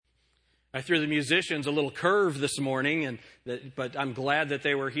I threw the musicians a little curve this morning, but I'm glad that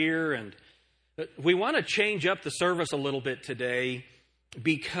they were here. And we want to change up the service a little bit today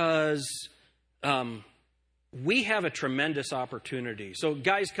because we have a tremendous opportunity. So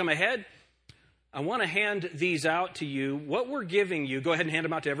guys, come ahead. I want to hand these out to you. What we're giving you, go ahead and hand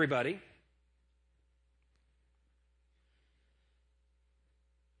them out to everybody.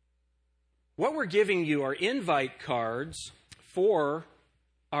 What we're giving you are invite cards for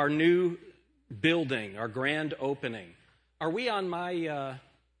our new building, our grand opening. Are we on my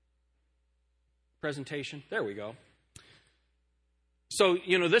presentation? There we go. So,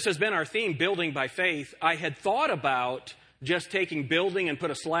 this has been our theme, Building by Faith. I had thought about just taking building and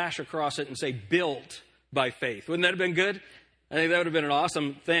put a slash across it and say built by faith. Wouldn't that have been good? I think that would have been an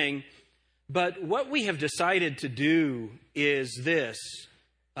awesome thing. But what we have decided to do is this,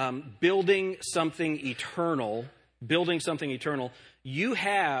 building something eternal. You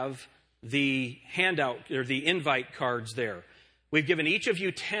have the handout or the invite cards there. We've given each of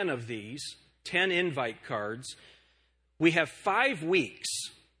you 10 of these, 10 invite cards. We have 5 weeks.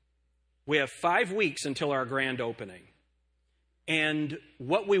 We have 5 weeks until our grand opening. And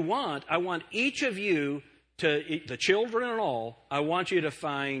what I want each of you the children and all, I want you to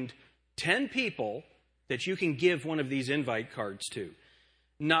find 10 people that you can give one of these invite cards to.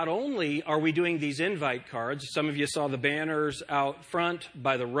 Not only are we doing these invite cards, some of you saw the banners out front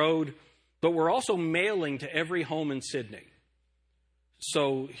by the road, but we're also mailing to every home in Sydney.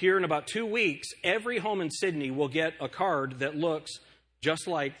 So here in about 2 weeks, every home in Sydney will get a card that looks just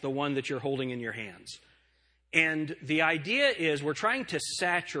like the one that you're holding in your hands. And the idea is we're trying to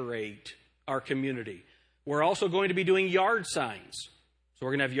saturate our community. We're also going to be doing yard signs. So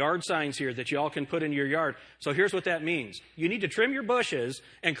we're going to have yard signs here that you all can put in your yard. So here's what that means. You need to trim your bushes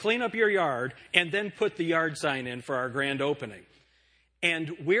and clean up your yard and then put the yard sign in for our grand opening.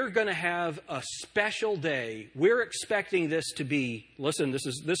 And we're going to have a special day. We're expecting this to be, listen, this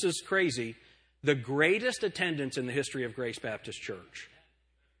is crazy, the greatest attendance in the history of Grace Baptist Church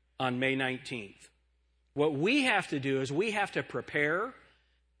on May 19th. What we have to do is we have to prepare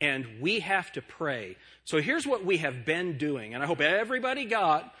and we have to pray. So here's what we have been doing, and I hope everybody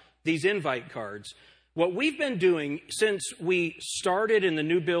got these invite cards. What we've been doing since we started in the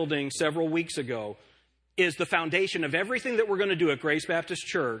new building several weeks ago is the foundation of everything that we're going to do at Grace Baptist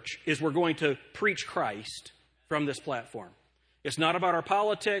Church is we're going to preach Christ from this platform. It's not about our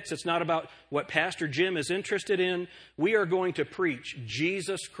politics. It's not about what Pastor Jim is interested in. We are going to preach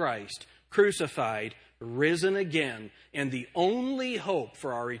Jesus Christ, crucified, risen again, and the only hope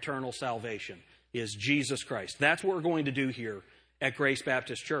for our eternal salvation is Jesus Christ. That's what we're going to do here at Grace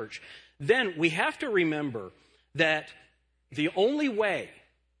Baptist Church. Then we have to remember that the only way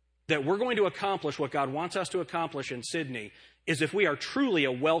that we're going to accomplish what God wants us to accomplish in Sydney is if we are truly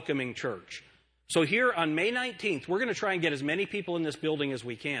a welcoming church. So here on May 19th, we're going to try and get as many people in this building as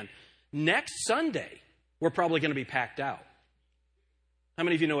we can. Next Sunday, we're probably going to be packed out. How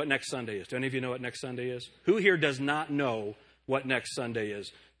many of you know what next Sunday is? Do any of you know what next Sunday is? Who here does not know what next Sunday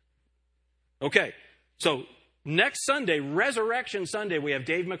is? Okay, so next Sunday, Resurrection Sunday, we have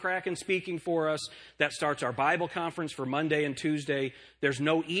Dave McCracken speaking for us. That starts our Bible conference for Monday and Tuesday. There's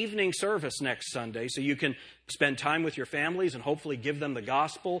no evening service next Sunday, so you can spend time with your families and hopefully give them the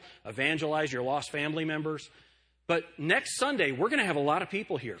gospel, evangelize your lost family members. But next Sunday, we're going to have a lot of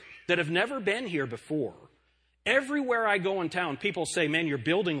people here that have never been here before. Everywhere I go in town, people say, man, your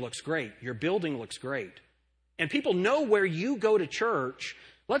building looks great. Your building looks great. And people know where you go to church.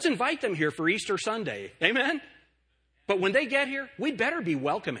 Let's invite them here for Easter Sunday. Amen? But when they get here, we'd better be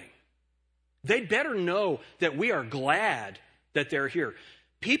welcoming. They'd better know that we are glad that they're here.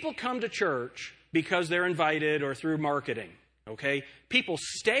 People come to church because they're invited or through marketing, okay? People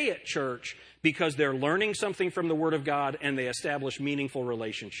stay at church because they're learning something from the Word of God and they establish meaningful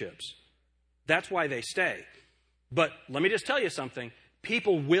relationships. That's why they stay. But let me just tell you something.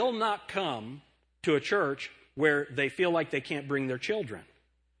 People will not come to a church where they feel like they can't bring their children.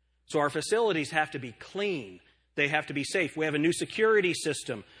 So our facilities have to be clean. They have to be safe. We have a new security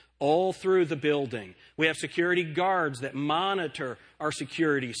system all through the building. We have security guards that monitor our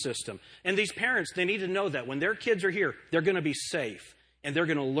security system. And these parents, they need to know that when their kids are here, they're going to be safe. And they're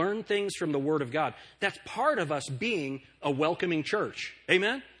going to learn things from the Word of God. That's part of us being a welcoming church.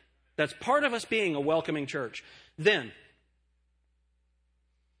 Amen? That's part of us being a welcoming church. Then,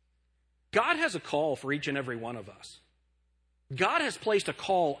 God has a call for each and every one of us. God has placed a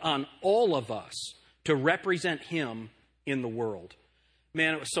call on all of us to represent Him in the world.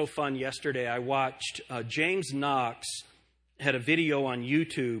 Man, it was so fun yesterday. I watched James Knox had a video on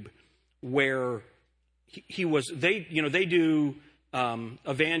YouTube where they do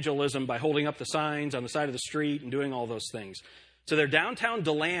evangelism by holding up the signs on the side of the street and doing all those things. So they're downtown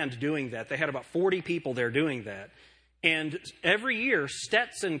DeLand doing that. They had about 40 people there doing that. And every year,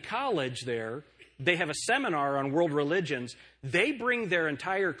 Stetson College there, they have a seminar on world religions. They bring their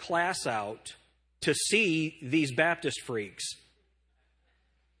entire class out to see these Baptist freaks.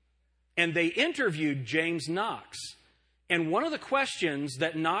 And they interviewed James Knox. And one of the questions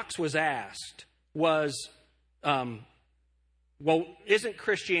that Knox was asked was, well, isn't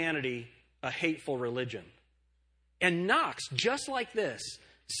Christianity a hateful religion? And Knox, just like this,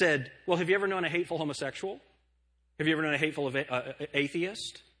 said, well, have you ever known a hateful homosexual? Have you ever known a hateful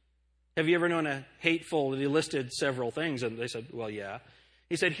atheist? Have you ever known a hateful, he listed several things, and they said, well, yeah.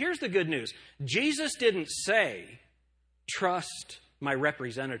 He said, here's the good news. Jesus didn't say, trust my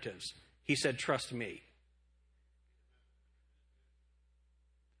representatives. He said, trust me.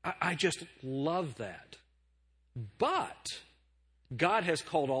 I just love that. But God has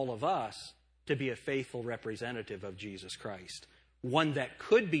called all of us to be a faithful representative of Jesus Christ, one that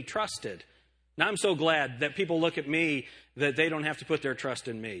could be trusted. Now, I'm so glad that people look at me that they don't have to put their trust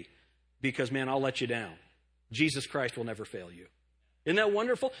in me because, man, I'll let you down. Jesus Christ will never fail you. Isn't that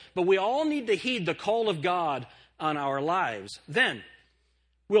wonderful? But we all need to heed the call of God on our lives. Then,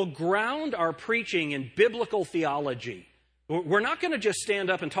 we'll ground our preaching in biblical theology. We're not going to just stand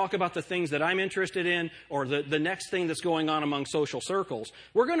up and talk about the things that I'm interested in or the next thing that's going on among social circles.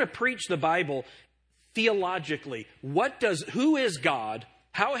 We're going to preach the Bible theologically. Who is God?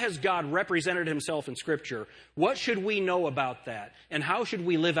 How has God represented himself in Scripture? What should we know about that? And how should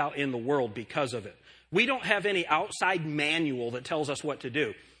we live out in the world because of it? We don't have any outside manual that tells us what to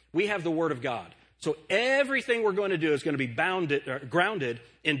do. We have the Word of God. So everything we're going to do is going to be grounded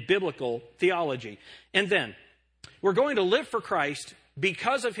in biblical theology. And then, we're going to live for Christ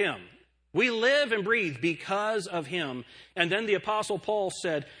because of him. We live and breathe because of him. And then the Apostle Paul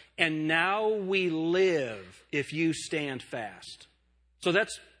said, and now we live if you stand fast. So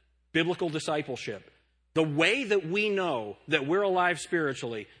that's biblical discipleship. The way that we know that we're alive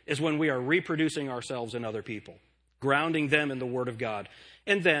spiritually is when we are reproducing ourselves in other people, grounding them in the Word of God.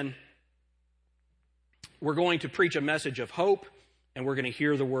 And then we're going to preach a message of hope, and we're going to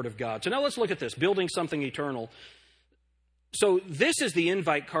hear the Word of God. So now let's look at this, building something eternal. So this is the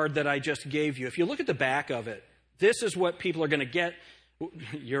invite card that I just gave you. If you look at the back of it, this is what people are going to get.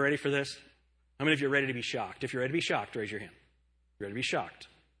 You ready for this? How many of you are ready to be shocked? If you're ready to be shocked, raise your hand. You're ready to be shocked.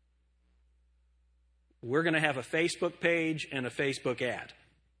 We're going to have a Facebook page and a Facebook ad.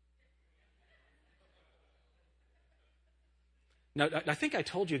 Now, I think I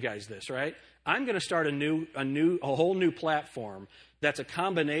told you guys this, right? I'm going to start a whole new platform that's a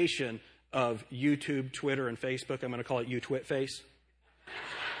combination of YouTube, Twitter, and Facebook. I'm going to call it YouTwitFace.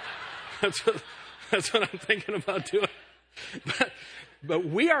 That's what I'm thinking about doing. But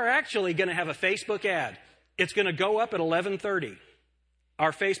we are actually going to have a Facebook ad. It's going to go up at 11:30.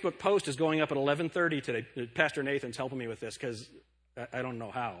 Our Facebook post is going up at 11:30 today. Pastor Nathan's helping me with this because I don't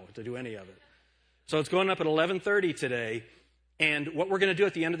know how to do any of it. So it's going up at 11:30 today. And what we're going to do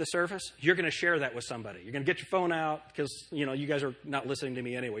at the end of the service, you're going to share that with somebody. You're going to get your phone out because, you guys are not listening to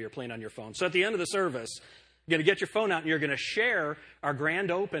me anyway. You're playing on your phone. So at the end of the service, you're going to get your phone out and you're going to share our grand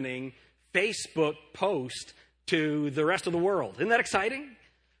opening Facebook post to the rest of the world. Isn't that exciting?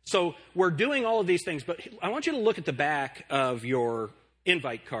 So we're doing all of these things, but I want you to look at the back of your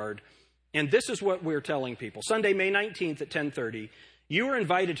invite card. And this is what we're telling people. Sunday, May 19th at 10:30, you are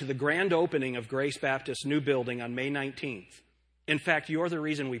invited to the grand opening of Grace Baptist new building on May 19th. In fact, you're the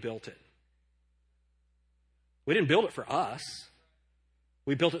reason we built it. We didn't build it for us.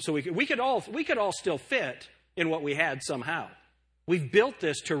 We built it so we could all still fit in what we had somehow. We've built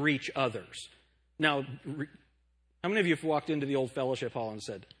this to reach others. Now, how many of you have walked into the old fellowship hall and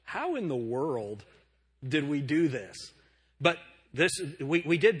said, how in the world did we do this? But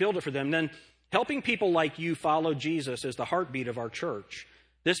we did build it for them. Then helping people like you follow Jesus is the heartbeat of our church.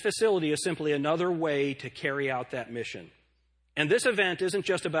 This facility is simply another way to carry out that mission. And this event isn't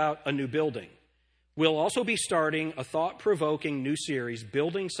just about a new building. We'll also be starting a thought-provoking new series,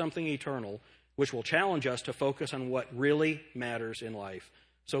 Building Something Eternal, which will challenge us to focus on what really matters in life.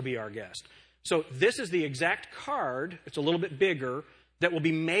 So be our guest. So this is the exact card. It's a little bit bigger that will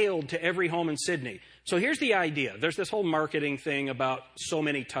be mailed to every home in Sydney. So here's the idea. There's this whole marketing thing about so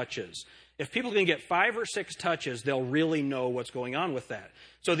many touches. If people can get 5 or 6 touches, they'll really know what's going on with that.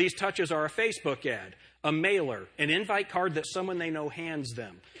 So these touches are a Facebook ad, a mailer, an invite card that someone they know hands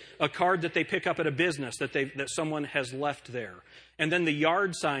them, a card that they pick up at a business that someone has left there, and then the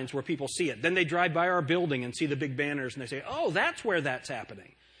yard signs where people see it. Then they drive by our building and see the big banners and they say, oh, that's where that's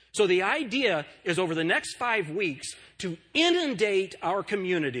happening. So the idea is over the next 5 weeks to inundate our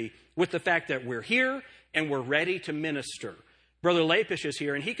community with the fact that we're here and we're ready to minister. Brother Lapish is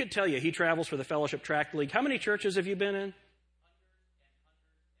here, and he could tell you, he travels for the Fellowship Tract League. How many churches have you been in?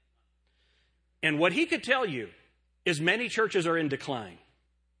 And what he could tell you is many churches are in decline.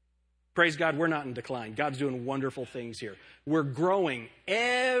 Praise God, we're not in decline. God's doing wonderful things here. We're growing.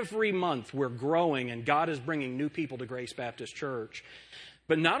 Every month we're growing, and God is bringing new people to Grace Baptist Church.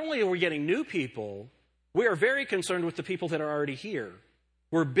 But not only are we getting new people, we are very concerned with the people that are already here.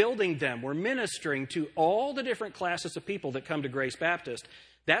 We're building them. We're ministering to all the different classes of people that come to Grace Baptist.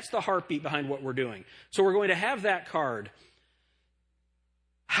 That's the heartbeat behind what we're doing. So we're going to have that card.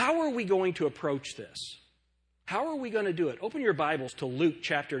 How are we going to approach this? How are we going to do it? Open your Bibles to Luke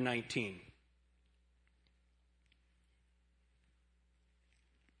chapter 19.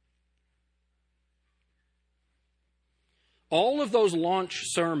 All of those launch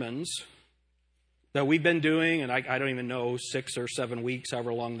sermons that we've been doing, and I don't even know, 6 or 7 weeks,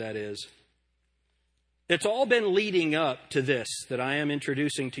 however long that is, it's all been leading up to this that I am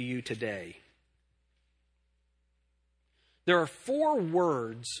introducing to you today. There are 4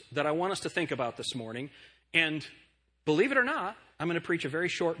 words that I want us to think about this morning, and believe it or not, I'm going to preach a very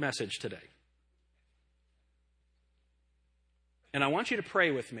short message today. And I want you to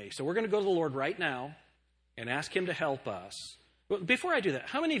pray with me. So we're going to go to the Lord right now and ask Him to help us. But before I do that,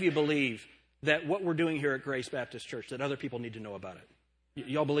 how many of you believe that what we're doing here at Grace Baptist Church, that other people need to know about it?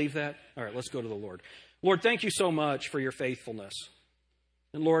 Y'all believe that? All right, let's go to the Lord. Lord, thank you so much for your faithfulness.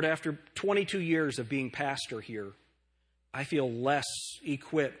 And Lord, after 22 years of being pastor here, I feel less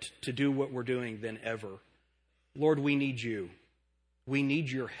equipped to do what we're doing than ever. Lord, we need you. We need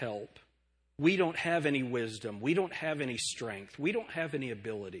your help. We don't have any wisdom. We don't have any strength. We don't have any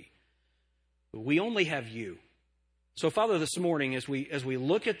ability. We only have you. So, Father, this morning, as we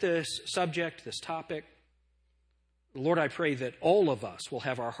look at this subject, this topic, Lord, I pray that all of us will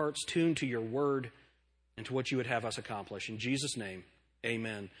have our hearts tuned to your word and to what you would have us accomplish. In Jesus' name,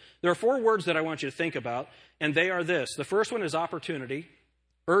 amen. There are 4 words that I want you to think about, and they are this. The first one is opportunity,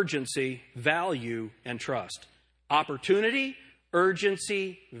 urgency, value, and trust. Opportunity,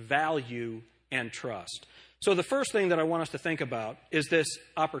 urgency, value, and trust. So the first thing that I want us to think about is this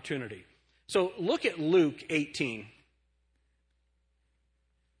opportunity. So look at Luke 18.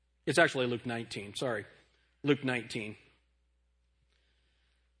 It's actually Luke 19, sorry. Luke 19.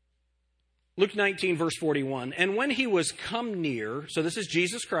 Luke 19, verse 41. And when he was come near, so this is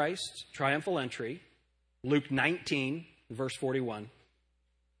Jesus Christ's triumphal entry. Luke 19, verse 41.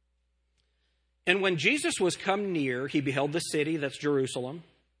 And when Jesus was come near, he beheld the city, that's Jerusalem,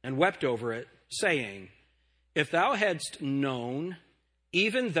 and wept over it, saying, If thou hadst known,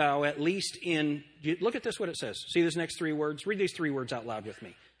 even thou at least in... Look at this, what it says. See these next 3 words? Read these 3 words out loud with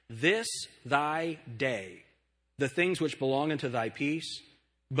me. This thy day, the things which belong unto thy peace,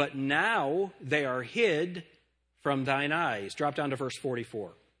 but now they are hid from thine eyes. Drop down to verse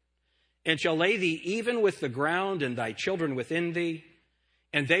 44. And shall lay thee even with the ground, and thy children within thee,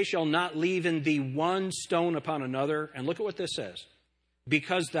 and they shall not leave in thee one stone upon another. And look at what this says.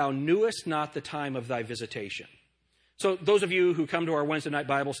 Because thou knewest not the time of thy visitation. So those of you who come to our Wednesday night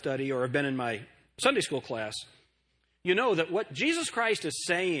Bible study or have been in my Sunday school class, you know that what Jesus Christ is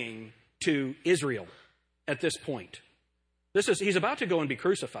saying to Israel at this point, he's about to go and be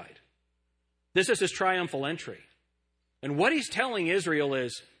crucified. This is his triumphal entry. And what he's telling Israel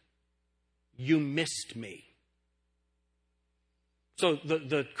is, you missed me. So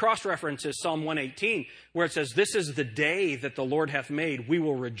the cross-reference is Psalm 118, where it says, this is the day that the Lord hath made. We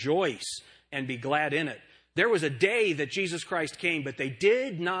will rejoice and be glad in it. There was a day that Jesus Christ came, but they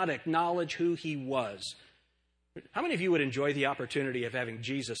did not acknowledge who he was. How many of you would enjoy the opportunity of having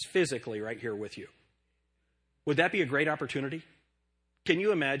Jesus physically right here with you? Would that be a great opportunity? Can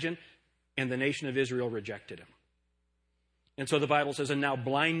you imagine? And the nation of Israel rejected him. And so the Bible says, and now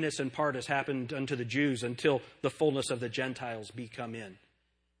blindness in part has happened unto the Jews until the fullness of the Gentiles be come in.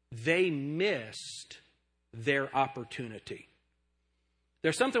 They missed their opportunity.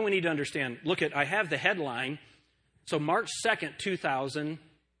 There's something we need to understand. Look at, I have the headline. So March 2nd,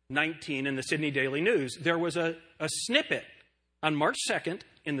 2019 in the Sydney Daily News, there was a snippet on March 2nd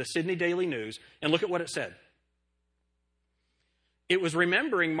in the Sydney Daily News. And look at what it said. It was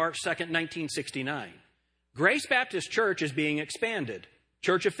remembering March 2nd, 1969. Grace Baptist Church is being expanded.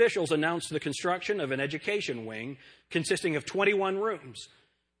 Church officials announced the construction of an education wing consisting of 21 rooms.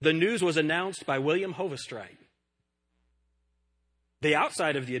 The news was announced by William Hovestrite. The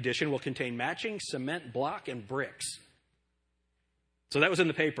outside of the addition will contain matching cement block and bricks. So that was in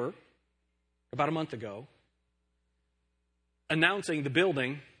the paper about a month ago, announcing the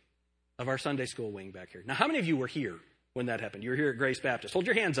building of our Sunday school wing back here. Now, how many of you were here when that happened? You were here at Grace Baptist. Hold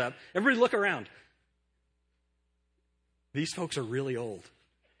your hands up. Everybody look around. These folks are really old.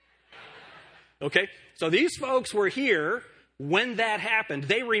 Okay? So these folks were here when that happened.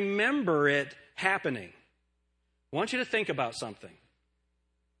 They remember it happening. I want you to think about something.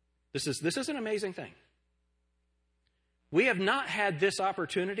 This is an amazing thing. We have not had this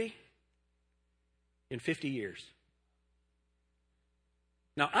opportunity in 50 years.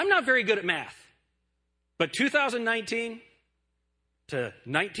 Now, I'm not very good at math, but 2019 to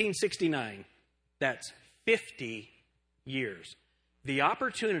 1969, that's 50 years. The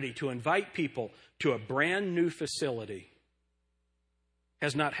opportunity to invite people to a brand new facility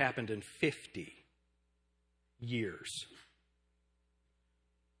has not happened in 50 years.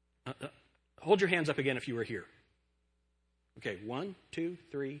 Hold your hands up again if you were here. Okay, 1, 2,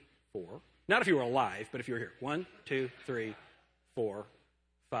 3, 4. Not if you were alive, but if you were here. 1, 2, 3, 4,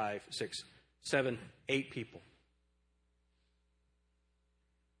 5, 6, 7, 8 people.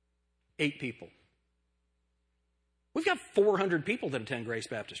 8 people. We've got 400 people that attend Grace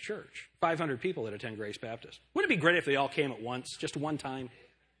Baptist Church. 500 people that attend Grace Baptist. Wouldn't it be great if they all came at once, just one time?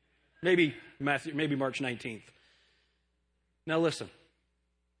 Maybe March 19th. Now listen.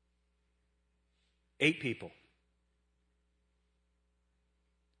 8 people.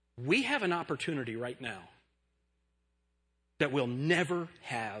 We have an opportunity right now that we'll never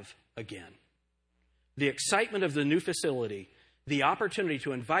have again. The excitement of the new facility, the opportunity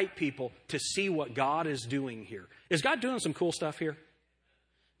to invite people to see what God is doing here. Is God doing some cool stuff here?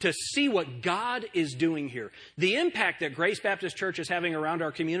 To see what God is doing here. The impact that Grace Baptist Church is having around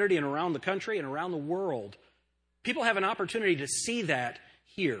our community and around the country and around the world. People have an opportunity to see that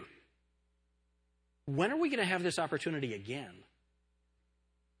here. When are we going to have this opportunity again?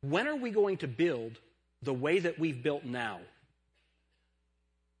 When are we going to build the way that we've built now?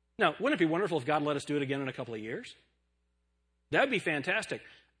 Now, wouldn't it be wonderful if God let us do it again in a couple of years? That would be fantastic.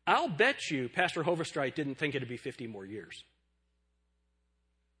 I'll bet you Pastor Hoverstreit didn't think it would be 50 more years.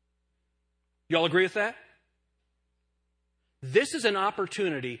 Y'all agree with that? This is an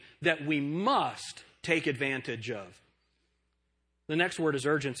opportunity that we must take advantage of. The next word is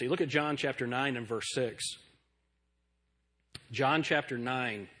urgency. Look at John chapter 9 and verse 6. John chapter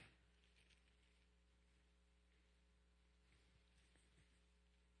 9.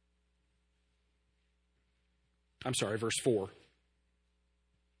 I'm sorry, verse 4.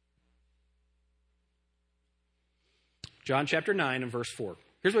 John chapter 9 and verse 4.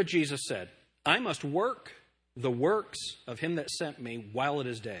 Here's what Jesus said. I must work the works of him that sent me while it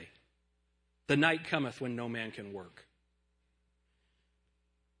is day. The night cometh when no man can work.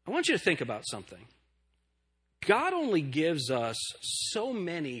 I want you to think about something. God only gives us so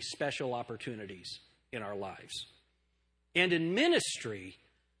many special opportunities in our lives. And in ministry,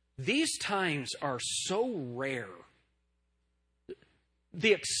 these times are so rare.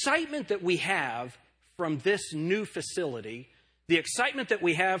 The excitement that we have from this new facility, the excitement that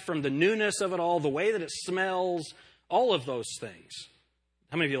we have from the newness of it all, the way that it smells, all of those things.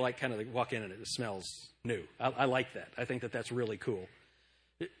 How many of you like kind of walk in and it smells new? I like that. I think that that's really cool.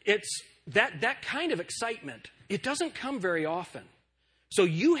 It's that kind of excitement, it doesn't come very often. So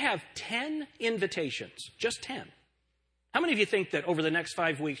you have 10 invitations, just 10. How many of you think that over the next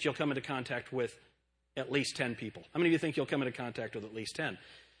 5 weeks you'll come into contact with at least 10 people? How many of you think you'll come into contact with at least 10?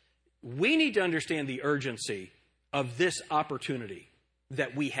 We need to understand the urgency of this opportunity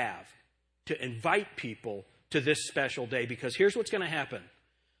that we have to invite people to this special day, because here's what's going to happen.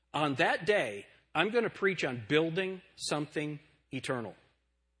 On that day, I'm going to preach on building something eternal.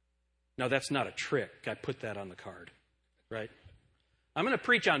 Now, that's not a trick. I put that on the card, right? I'm going to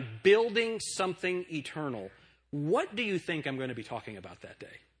preach on building something eternal. What do you think I'm going to be talking about that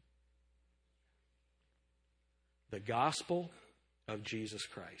day? The gospel of Jesus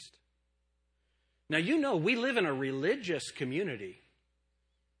Christ. Now, you know, we live in a religious community.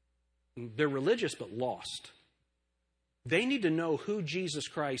 They're religious but lost. They need to know who Jesus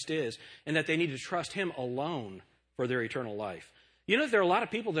Christ is and that they need to trust him alone for their eternal life. You know, there are a lot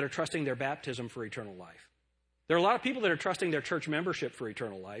of people that are trusting their baptism for eternal life. There are a lot of people that are trusting their church membership for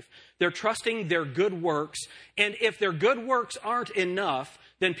eternal life. They're trusting their good works. And if their good works aren't enough,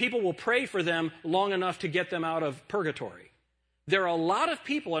 then people will pray for them long enough to get them out of purgatory. There are a lot of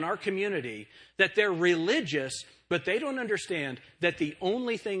people in our community that they're religious, but they don't understand that the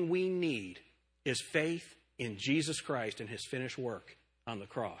only thing we need is faith in Jesus Christ and his finished work on the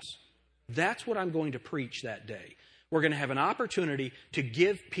cross. That's what I'm going to preach that day. We're going to have an opportunity to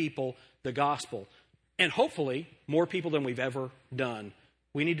give people the gospel. And hopefully, more people than we've ever done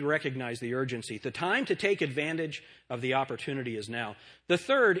We need to recognize the urgency. The time to take advantage of the opportunity is now. The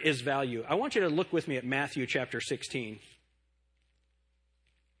third is value. I want you to look with me at Matthew chapter 16.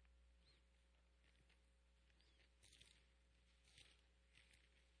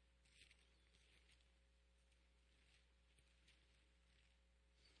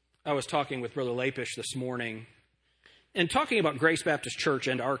 I was talking with Brother Lapish this morning and talking about Grace Baptist Church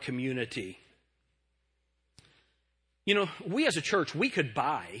and our community. You know, we as a church, we could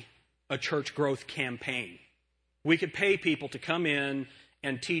buy a church growth campaign. We could pay people to come in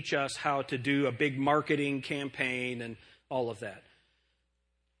and teach us how to do a big marketing campaign and all of that.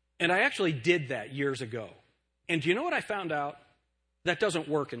 And I actually did that years ago. And do you know what I found out? That doesn't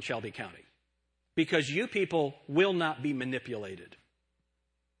work in Shelby County because you people will not be manipulated.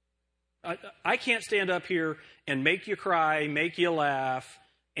 I can't stand up here and make you cry, make you laugh,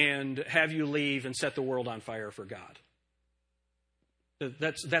 and have you leave and set the world on fire for God.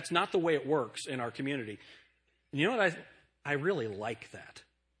 That's not the way it works in our community. You know what? I really like that.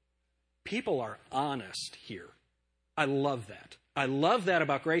 People are honest here. I love that. I love that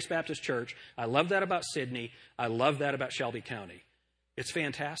about Grace Baptist Church. I love that about Sydney. I love that about Shelby County. It's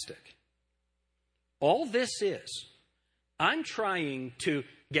fantastic. All this is, I'm trying to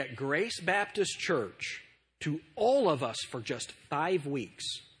get Grace Baptist Church to all of us for just 5 weeks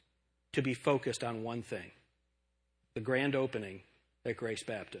to be focused on one thing, the grand opening at Grace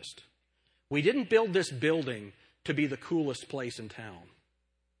Baptist. We didn't build this building to be the coolest place in town.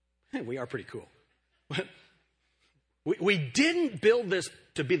 We are pretty cool. We didn't build this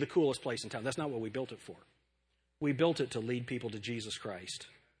to be the coolest place in town. That's not what we built it for. We built it to lead people to Jesus Christ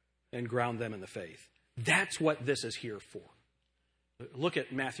and ground them in the faith. That's what this is here for. Look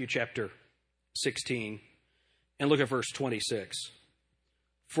at Matthew chapter 16 and look at verse 26.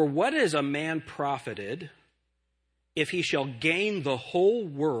 For what is a man profited if he shall gain the whole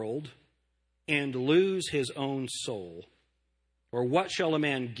world and lose his own soul? Or what shall a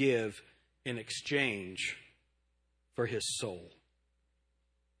man give in exchange for his soul?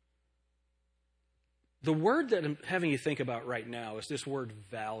 The word that I'm having you think about right now is this word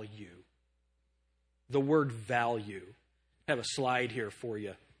value. The word value. I have a slide here for you.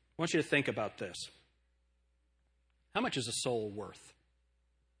 I want you to think about this. How much is a soul worth?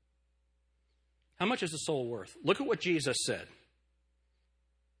 How much is a soul worth? Look at what Jesus said.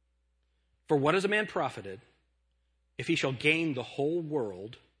 For what is a man profited if he shall gain the whole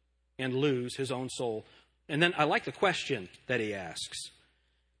world and lose his own soul? And then I like the question that he asks.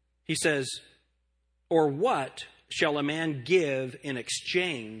 He says, or what shall a man give in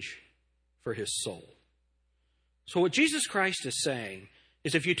exchange for his soul? So what Jesus Christ is saying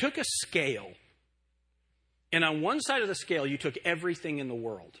is if you took a scale, and on one side of the scale you took everything in the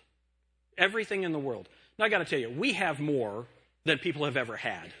world, everything in the world. Now I got to tell you, we have more than people have ever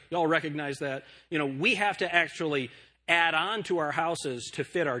had. You all recognize that? You know, we have to actually add on to our houses to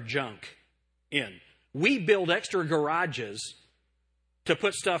fit our junk in. We build extra garages to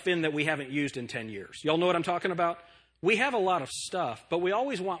put stuff in that we haven't used in 10 years. You all know what I'm talking about? We have a lot of stuff, but we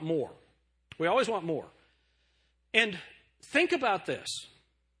always want more. We always want more. And think about this.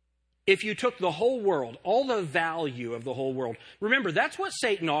 If you took the whole world, all the value of the whole world, remember, that's what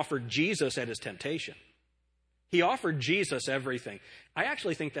Satan offered Jesus at his temptation. He offered Jesus everything. I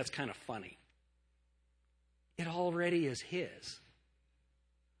actually think that's kind of funny. It already is his.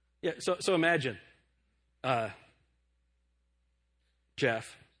 Yeah, so imagine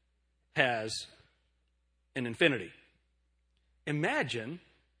Jeff has an Infiniti. Imagine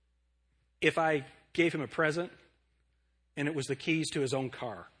if I gave him a present and it was the keys to his own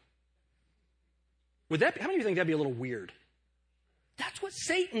car. How many of you think that'd be a little weird? That's what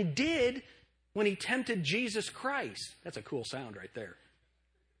Satan did when he tempted Jesus Christ. That's a cool sound right there.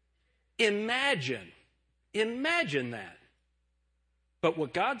 Imagine that. But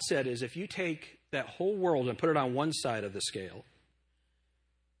what God said is if you take that whole world and put it on one side of the scale,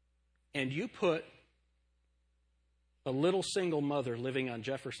 and you put a little single mother living on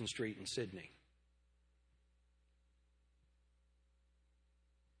Jefferson Street in Sydney,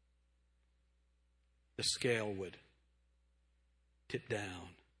 the scale would tip down.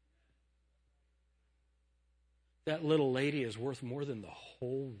 That little lady is worth more than the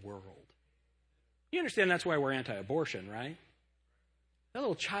whole world. You understand that's why we're anti-abortion, right? That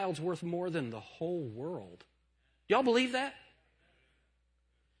little child's worth more than the whole world. Y'all believe that?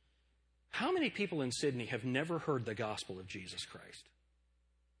 How many people in Sydney have never heard the gospel of Jesus Christ?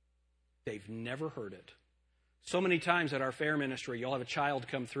 They've never heard it. So many times at our fair ministry, you'll have a child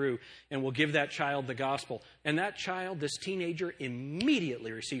come through and we'll give that child the gospel. And that child, this teenager,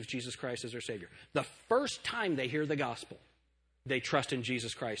 immediately receives Jesus Christ as their Savior. The first time they hear the gospel. they trust in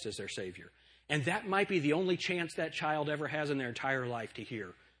Jesus Christ as their Savior. And that might be the only chance that child ever has in their entire life to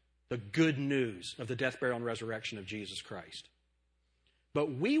hear the good news of the death, burial, and resurrection of Jesus Christ.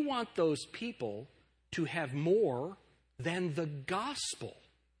 But we want those people to have more than the gospel.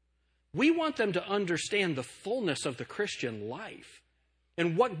 We want them to understand the fullness of the Christian life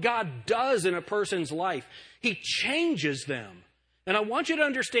and what God does in a person's life. He changes them. And I want you to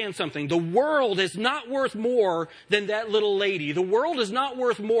understand something. The world is not worth more than that little lady. The world is not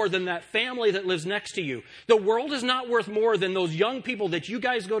worth more than that family that lives next to you. The world is not worth more than those young people that you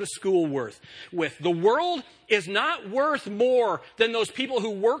guys go to school with. The world is not worth more than those people who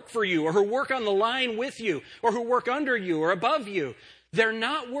work for you or who work on the line with you or who work under you or above you. They're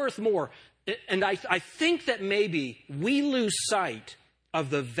not worth more. And I think that maybe we lose sight of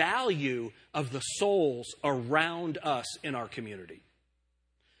the value of the souls around us in our community.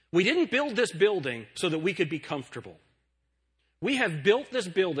 We didn't build this building so that we could be comfortable. We have built this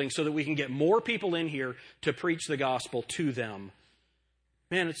building so that we can get more people in here to preach the gospel to them.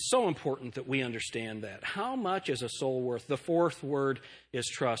 Man, it's so important that we understand that. How much is a soul worth? The fourth word is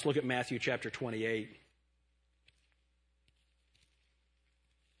trust. Look at Matthew chapter 28.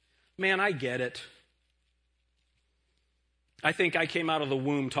 Man, I get it. I think I came out of the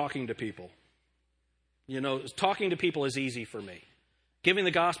womb talking to people. You know, talking to people is easy for me. Giving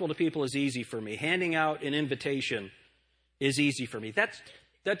the gospel to people is easy for me. Handing out an invitation is easy for me. That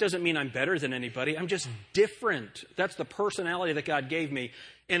doesn't mean I'm better than anybody. I'm just different. That's the personality that God gave me.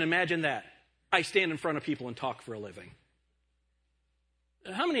 And imagine that. I stand in front of people and talk for a living.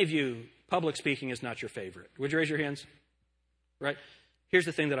 How many of you, public speaking is not your favorite? Would you raise your hands? Right? Here's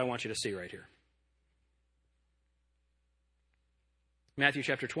the thing that I want you to see right here. Matthew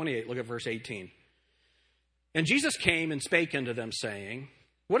chapter 28, look at verse 18. And Jesus came and spake unto them, saying,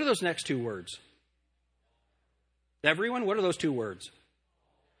 what are those next two words? Everyone, what are those two words?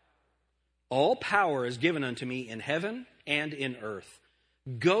 All power is given unto me in heaven and in earth.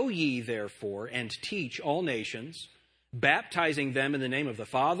 Go ye therefore and teach all nations, baptizing them in the name of the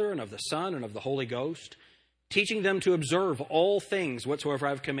Father and of the Son and of the Holy Ghost, teaching them to observe all things whatsoever I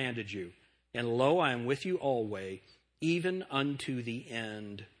have commanded you. And lo, I am with you always, even unto the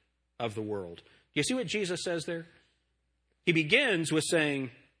end of the world. You see what Jesus says there? He begins with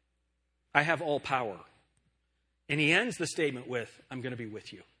saying, I have all power. And he ends the statement with, I'm going to be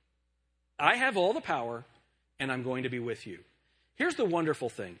with you. I have all the power, and I'm going to be with you. Here's the wonderful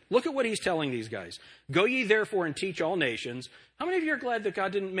thing. Look at what he's telling these guys. Go ye therefore and teach all nations. How many of you are glad that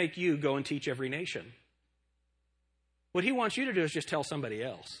God didn't make you go and teach every nation? What he wants you to do is just tell somebody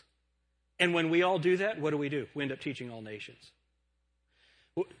else. And when we all do that, what do? We end up teaching all nations.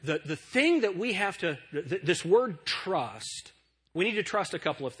 The thing that we have to, this word trust, we need to trust a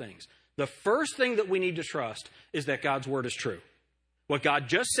couple of things. The first thing that we need to trust is that God's word is true. What God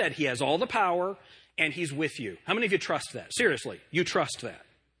just said, he has all the power and he's with you. How many of you trust that? Seriously, you trust that,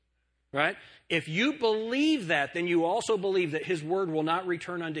 right? If you believe that, then you also believe that his word will not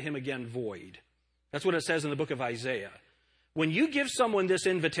return unto him again void. That's what it says in the book of Isaiah. When you give someone this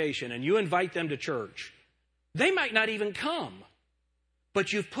invitation and you invite them to church, they might not even come.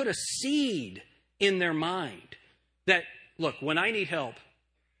 But you've put a seed in their mind that, look, when I need help,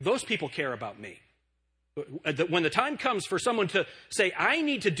 those people care about me. When the time comes for someone to say, I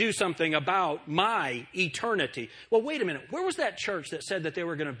need to do something about my eternity. Well, wait a minute. Where was that church that said that they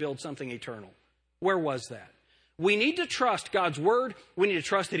were going to build something eternal? Where was that? We need to trust God's word. We need to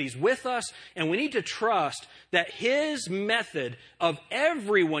trust that he's with us. And we need to trust that his method of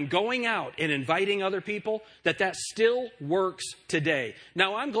everyone going out and inviting other people, that still works today.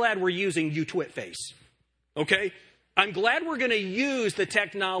 Now, I'm glad we're using UTwitFace. Okay? I'm glad we're going to use the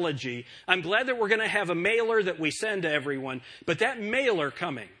technology. I'm glad that we're going to have a mailer that we send to everyone. But that mailer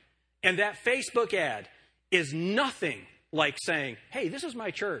coming and that Facebook ad is nothing like saying, hey, this is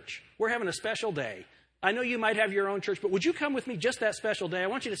my church. We're having a special day. I know you might have your own church, but would you come with me just that special day? I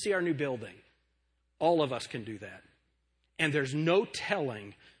want you to see our new building. All of us can do that. And there's no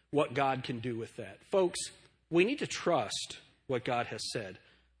telling what God can do with that. Folks, we need to trust what God has said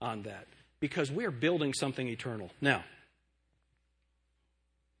on that because we're building something eternal. Now,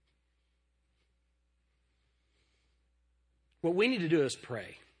 what we need to do is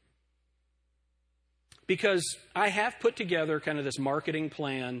pray. Because I have put together kind of this marketing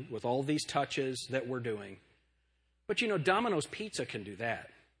plan with all these touches that we're doing. But you know, Domino's Pizza can do that.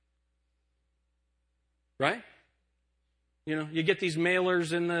 Right? You know, you get these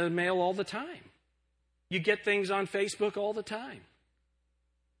mailers in the mail all the time. You get things on Facebook all the time.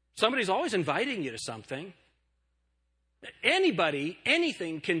 Somebody's always inviting you to something. Anybody,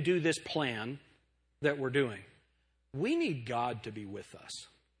 anything can do this plan that we're doing. we need God to be with us.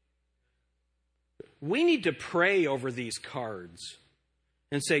 We need to pray over these cards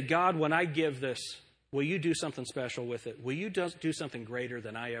and say, God, when I give this, will you do something special with it? Will you do something greater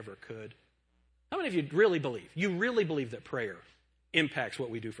than I ever could? How many of you really believe? You really believe that prayer impacts what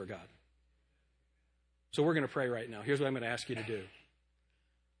we do for God? So we're going to pray right now. Here's what I'm going to ask you to do.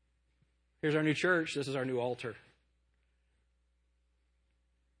 Here's our new church. This is our new altar.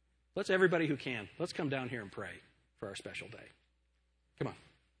 Let's everybody who can, let's come down here and pray for our special day. Come on.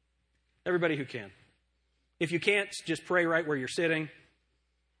 Everybody who can. If you can't, just pray right where you're sitting.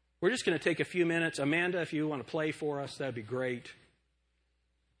 We're just going to take a few minutes. Amanda, if you want to play for us, that'd be great.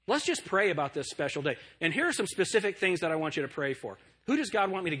 Let's just pray about this special day. And here are some specific things that I want you to pray for. Who does God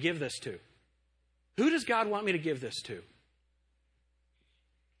want me to give this to? Who does God want me to give this to?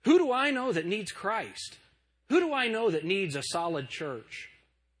 Who do I know that needs Christ? Who do I know that needs a solid church?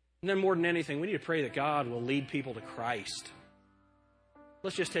 And then more than anything, we need to pray that God will lead people to Christ.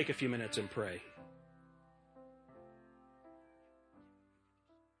 Let's just take a few minutes and pray.